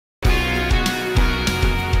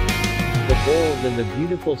Bold and the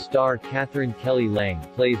beautiful star Katherine Kelly Lang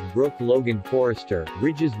plays Brooke Logan Forrester,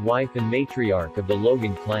 Ridge's wife and matriarch of the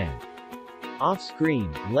Logan clan.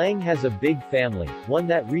 Off-screen, Lang has a big family, one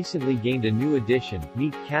that recently gained a new addition.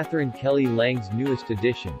 Meet Katherine Kelly Lang's newest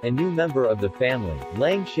addition, a new member of the family.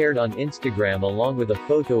 Lang shared on Instagram along with a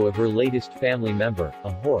photo of her latest family member,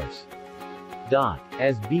 a horse.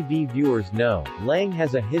 As BB viewers know, Lang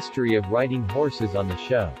has a history of riding horses on the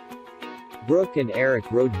show. Brooke and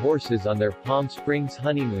Eric rode horses on their Palm Springs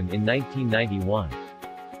honeymoon in 1991.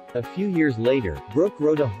 A few years later, Brooke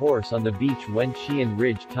rode a horse on the beach when she and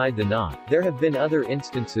Ridge tied the knot. There have been other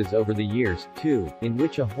instances over the years, too, in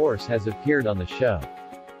which a horse has appeared on the show.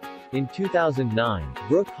 In 2009,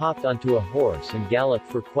 Brooke hopped onto a horse and galloped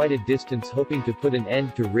for quite a distance hoping to put an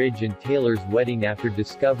end to Ridge and Taylor's wedding after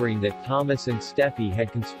discovering that Thomas and Steffi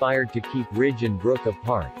had conspired to keep Ridge and Brooke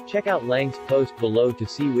apart. Check out Lang's post below to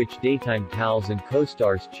see which daytime pals and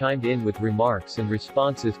co-stars chimed in with remarks and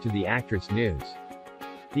responses to the actress news.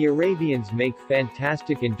 The Arabians make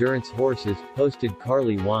fantastic endurance horses, posted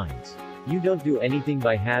Carly Wines. You don't do anything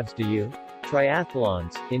by halves, do you?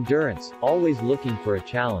 Triathlons, endurance, always looking for a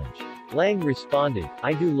challenge. Lang responded,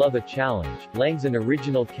 I do love a challenge. Lang's an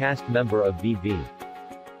original cast member of BB.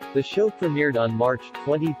 The show premiered on March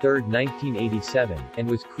 23, 1987, and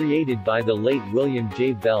was created by the late William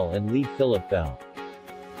J. Bell and Lee Phillip Bell.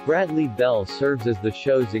 Bradley Bell serves as the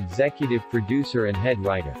show's executive producer and head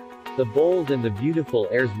writer. The Bold and the Beautiful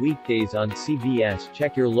airs weekdays on CBS.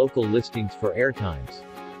 Check your local listings for airtimes.